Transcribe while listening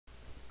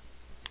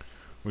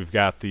We've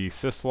got the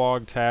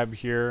Syslog tab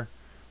here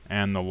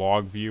and the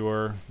log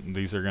viewer.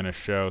 These are going to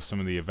show some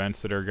of the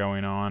events that are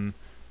going on,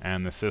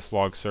 and the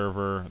Syslog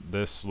server,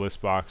 this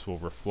list box will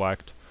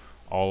reflect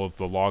all of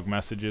the log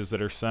messages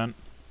that are sent.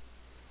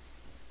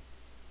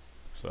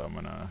 So I'm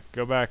going to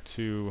go back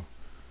to,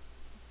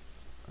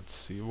 let's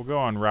see, we'll go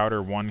on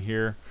router 1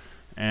 here,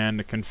 and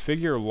to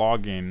configure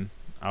logging,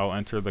 I'll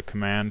enter the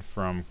command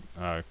from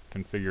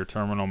configure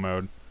terminal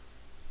mode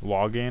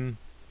logging.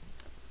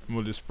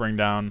 We'll just bring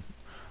down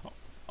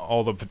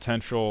all the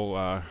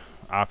potential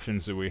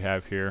options that we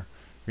have here.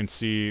 You can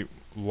see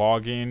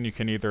logging, you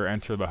can either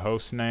enter the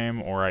host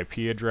name or IP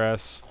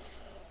address,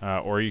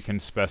 or you can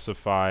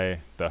specify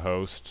the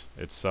host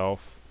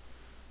itself.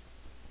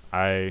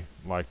 I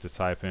like to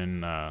type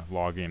in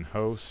logging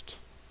host,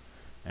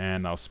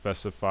 and I'll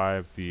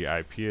specify the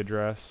IP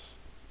address.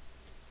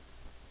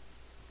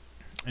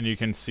 And you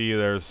can see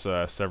there's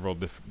several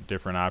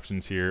different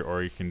options here,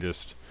 or you can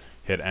just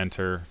hit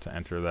enter to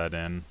enter that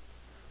in.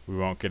 We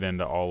won't get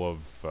into all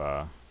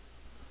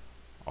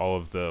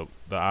of the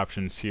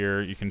options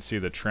here. You can see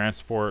the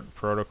transport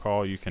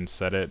protocol. You can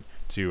set it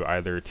to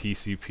either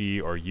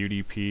TCP or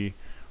UDP.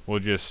 We'll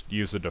just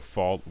use the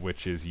default,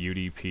 which is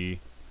UDP,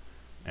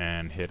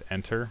 and hit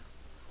enter.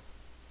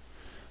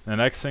 The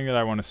next thing that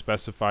I want to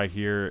specify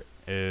here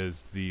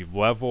is the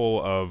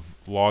level of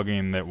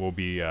logging that will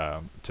be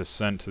to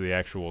send to the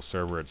actual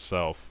server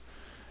itself.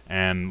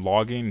 And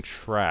logging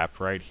trap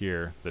right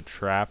here, the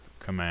trap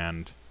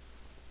command,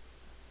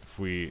 if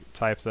we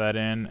type that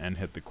in and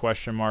hit the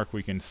question mark,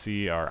 we can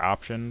see our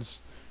options.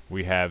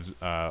 We have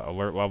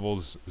alert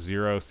levels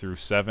 0 through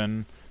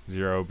 7,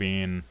 0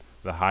 being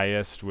the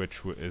highest,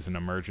 which is an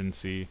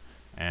emergency,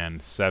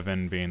 and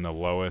 7 being the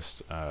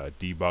lowest,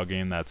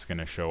 debugging. That's going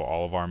to show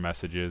all of our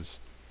messages.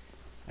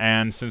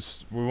 And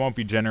since we won't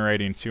be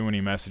generating too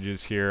many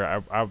messages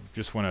here, I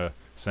just want to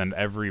send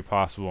every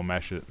possible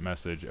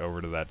message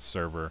over to that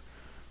server.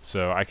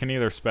 So I can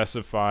either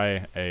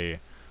specify a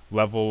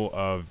level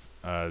of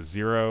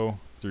 0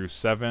 through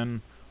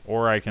 7,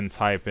 or I can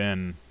type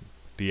in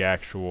the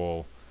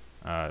actual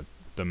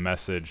the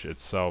message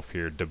itself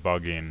here,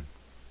 debugging.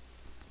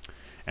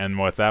 And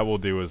what that will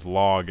do is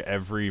log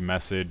every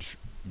message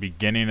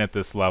beginning at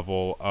this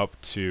level up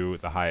to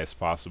the highest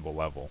possible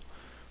level.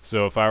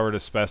 So if I were to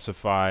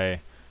specify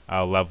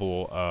a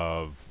level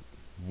of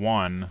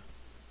 1,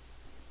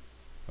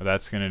 what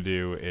that's going to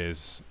do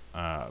is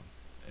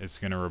it's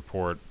going to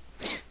report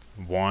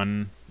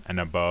 1 and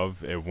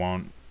above. It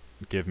won't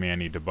give me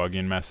any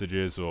debugging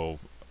messages. It will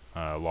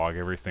log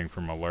everything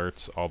from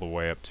alerts all the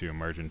way up to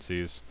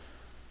emergencies.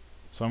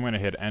 So I'm going to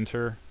hit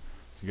enter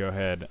to go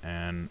ahead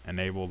and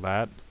enable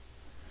that.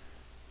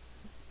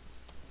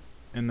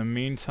 In the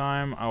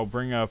meantime, I'll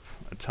bring up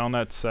a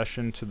telnet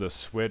session to the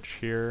switch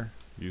here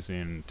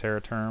using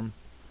TerraTerm.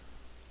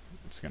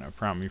 It's going to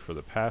prompt me for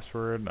the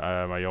password.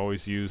 I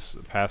always use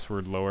the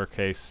password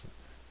lowercase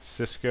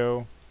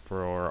Cisco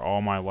for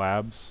all my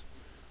labs.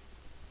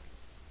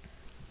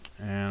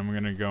 And I'm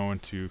going to go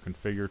into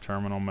configure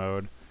terminal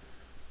mode,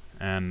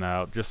 and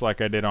just like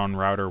I did on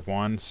router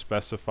 1,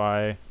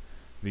 specify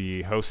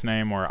the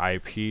hostname or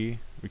IP.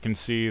 We can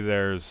see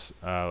there's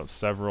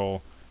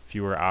several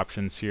fewer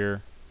options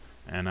here,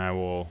 and I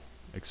will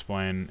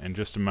explain in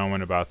just a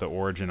moment about the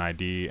origin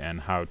ID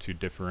and how to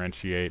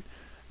differentiate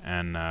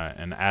and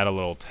add a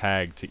little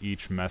tag to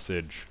each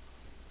message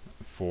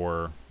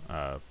for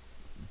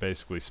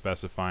basically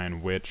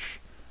specifying which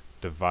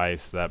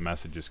device that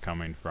message is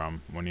coming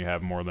from when you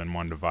have more than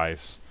one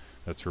device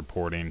that's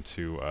reporting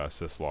to a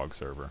Syslog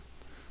server.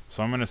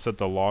 So I'm going to set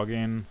the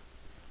login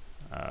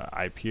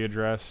IP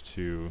address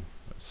to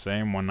the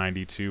same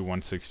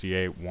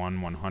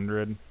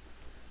 192.168.1.100,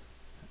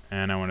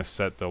 and I want to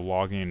set the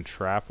login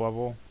trap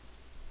level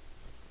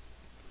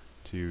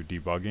to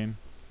debugging.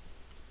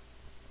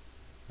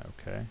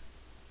 Okay.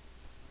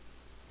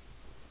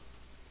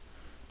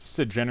 Just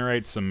to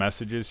generate some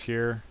messages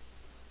here,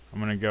 I'm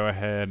going to go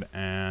ahead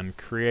and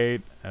create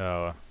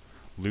a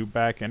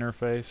loopback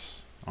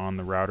interface on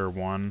the router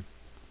 1,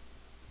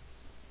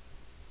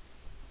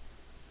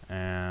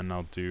 and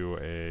I'll do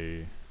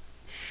a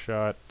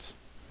shut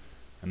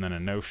and then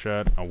a no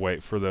shut. I'll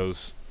wait for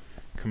those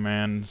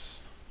commands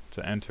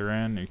to enter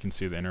in. You can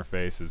see the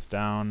interface is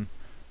down,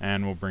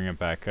 and we'll bring it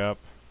back up.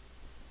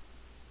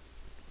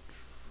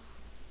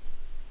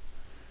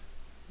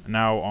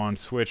 Now on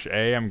switch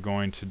A, I'm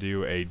going to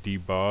do a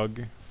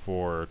debug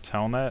for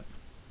telnet,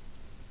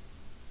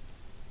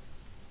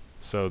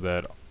 so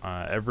that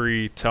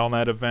every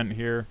telnet event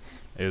here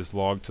is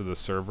logged to the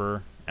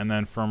server, and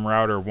then from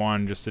router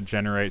 1, just to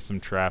generate some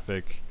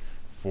traffic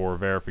for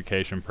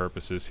verification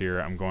purposes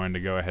here, I'm going to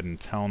go ahead and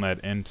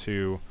telnet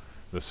into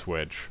the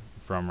switch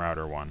from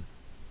router 1.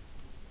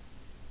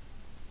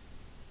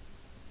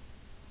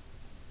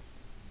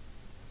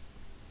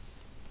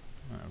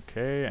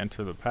 Okay,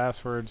 enter the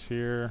passwords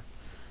here,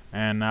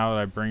 and now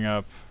that I bring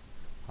up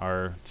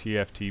our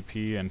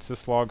TFTP and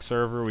Syslog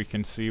server, we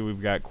can see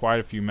we've got quite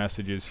a few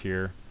messages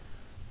here.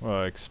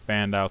 We'll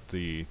expand out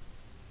the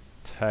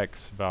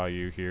text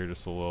value here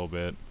just a little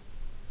bit.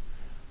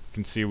 You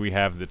can see we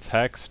have the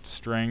text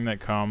string that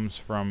comes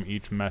from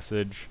each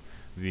message,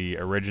 the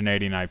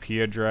originating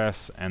IP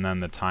address, and then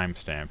the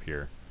timestamp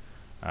here.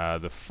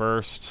 The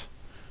first,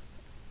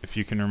 if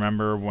you can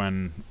remember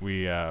when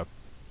we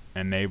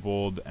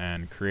enabled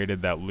and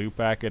created that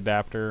loopback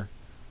adapter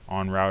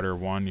on router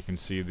 1, you can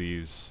see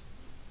these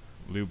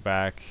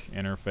loopback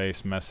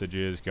interface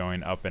messages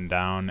going up and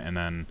down, and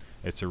then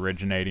it's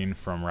originating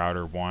from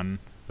router 1,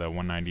 the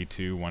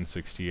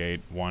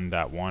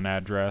 192.168.1.1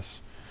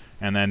 address.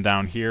 And then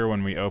down here,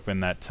 when we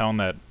open that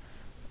telnet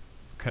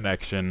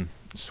connection,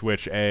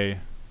 switch A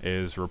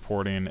is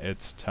reporting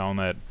its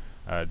telnet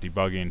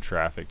debugging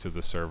traffic to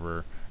the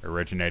server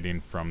originating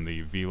from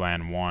the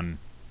VLAN 1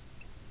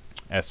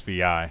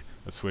 SVI,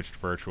 the switched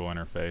virtual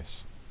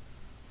interface.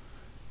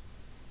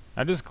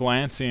 Now just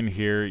glancing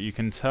here, you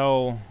can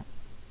tell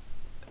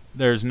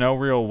there's no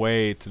real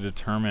way to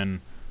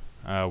determine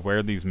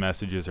where these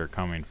messages are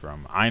coming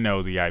from. I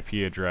know the IP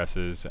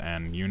addresses,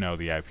 and you know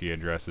the IP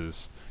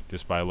addresses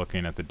just by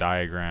looking at the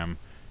diagram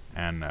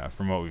and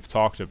from what we've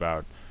talked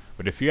about.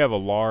 But if you have a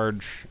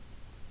large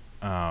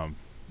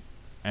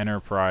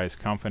enterprise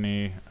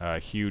company, a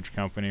huge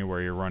company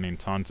where you're running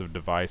tons of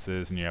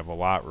devices and you have a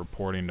lot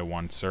reporting to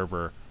one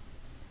server,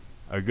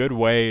 a good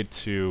way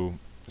to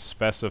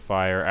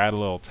specify or add a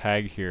little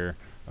tag here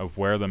of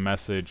where the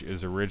message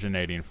is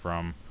originating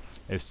from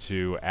is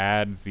to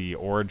add the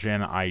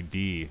origin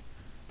ID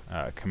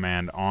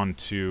command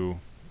onto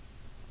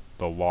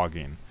the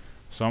logging.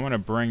 So I'm going to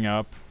bring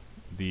up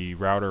the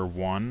router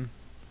 1.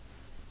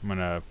 I'm going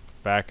to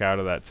back out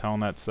of that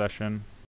telnet session,